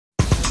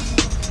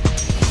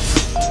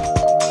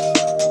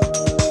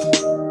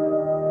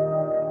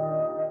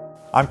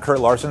I'm Kurt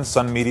Larson,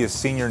 Sun Media's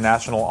senior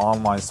national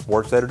online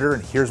sports editor,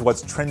 and here's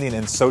what's trending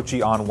in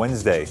Sochi on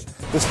Wednesday.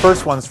 This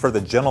first one's for the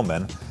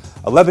gentleman.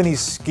 A Lebanese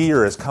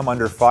skier has come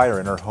under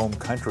fire in her home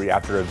country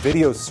after a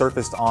video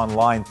surfaced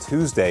online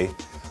Tuesday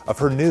of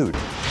her nude.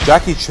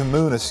 Jackie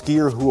Chamoun, a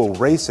skier who will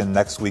race in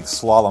next week's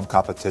slalom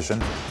competition,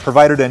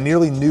 provided a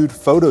nearly nude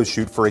photo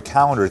shoot for a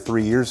calendar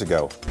 3 years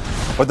ago.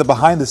 But the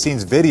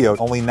behind-the-scenes video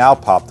only now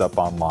popped up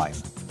online.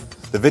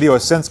 The video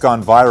has since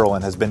gone viral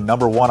and has been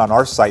 #1 on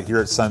our site here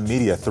at Sun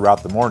Media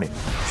throughout the morning.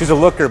 She's a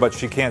looker, but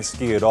she can't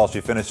ski at all.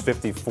 She finished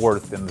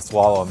 54th in the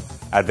slalom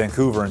at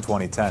Vancouver in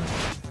 2010.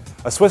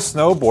 A Swiss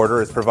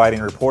snowboarder is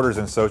providing reporters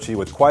in Sochi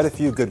with quite a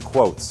few good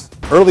quotes.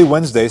 Early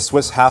Wednesday,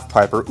 Swiss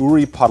half-piper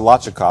Uri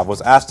Podlachikov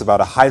was asked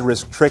about a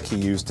high-risk trick he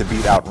used to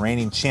beat out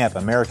reigning champ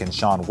American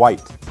Shaun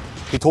White.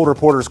 He told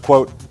reporters,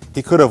 quote,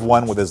 he could have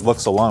won with his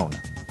looks alone.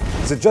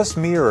 Is it just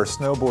me, or are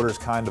snowboarders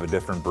kind of a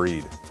different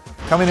breed?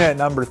 Coming in at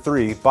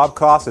 #3, Bob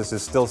Costas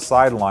is still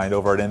sidelined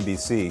over at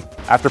NBC.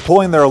 After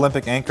pulling their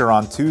Olympic anchor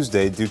on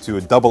Tuesday due to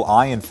a double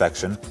eye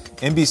infection,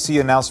 NBC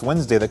announced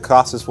Wednesday that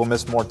Costas will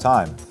miss more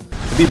time.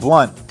 To be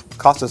blunt,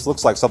 Costas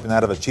looks like something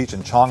out of a Cheech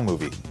and Chong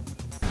movie.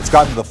 It's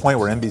gotten to the point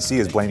where NBC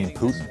is blaming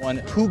Putin.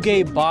 Who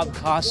gave Bob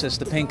Costas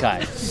the pink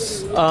eye?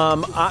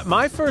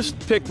 My first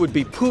pick would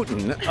be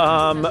Putin.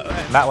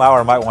 Matt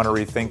Lauer might want to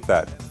rethink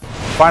that.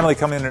 Finally,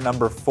 coming in at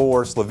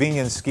 #4,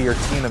 Slovenian skier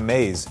Tina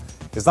Mays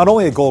is not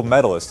only a gold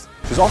medalist,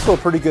 she's also a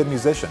pretty good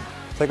musician.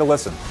 Take a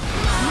listen.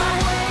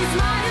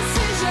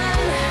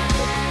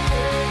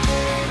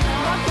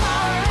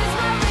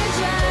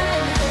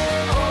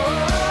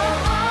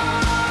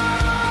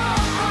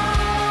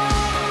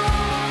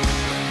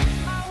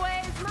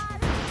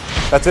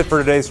 That's it for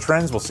today's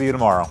trends. We'll see you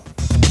tomorrow.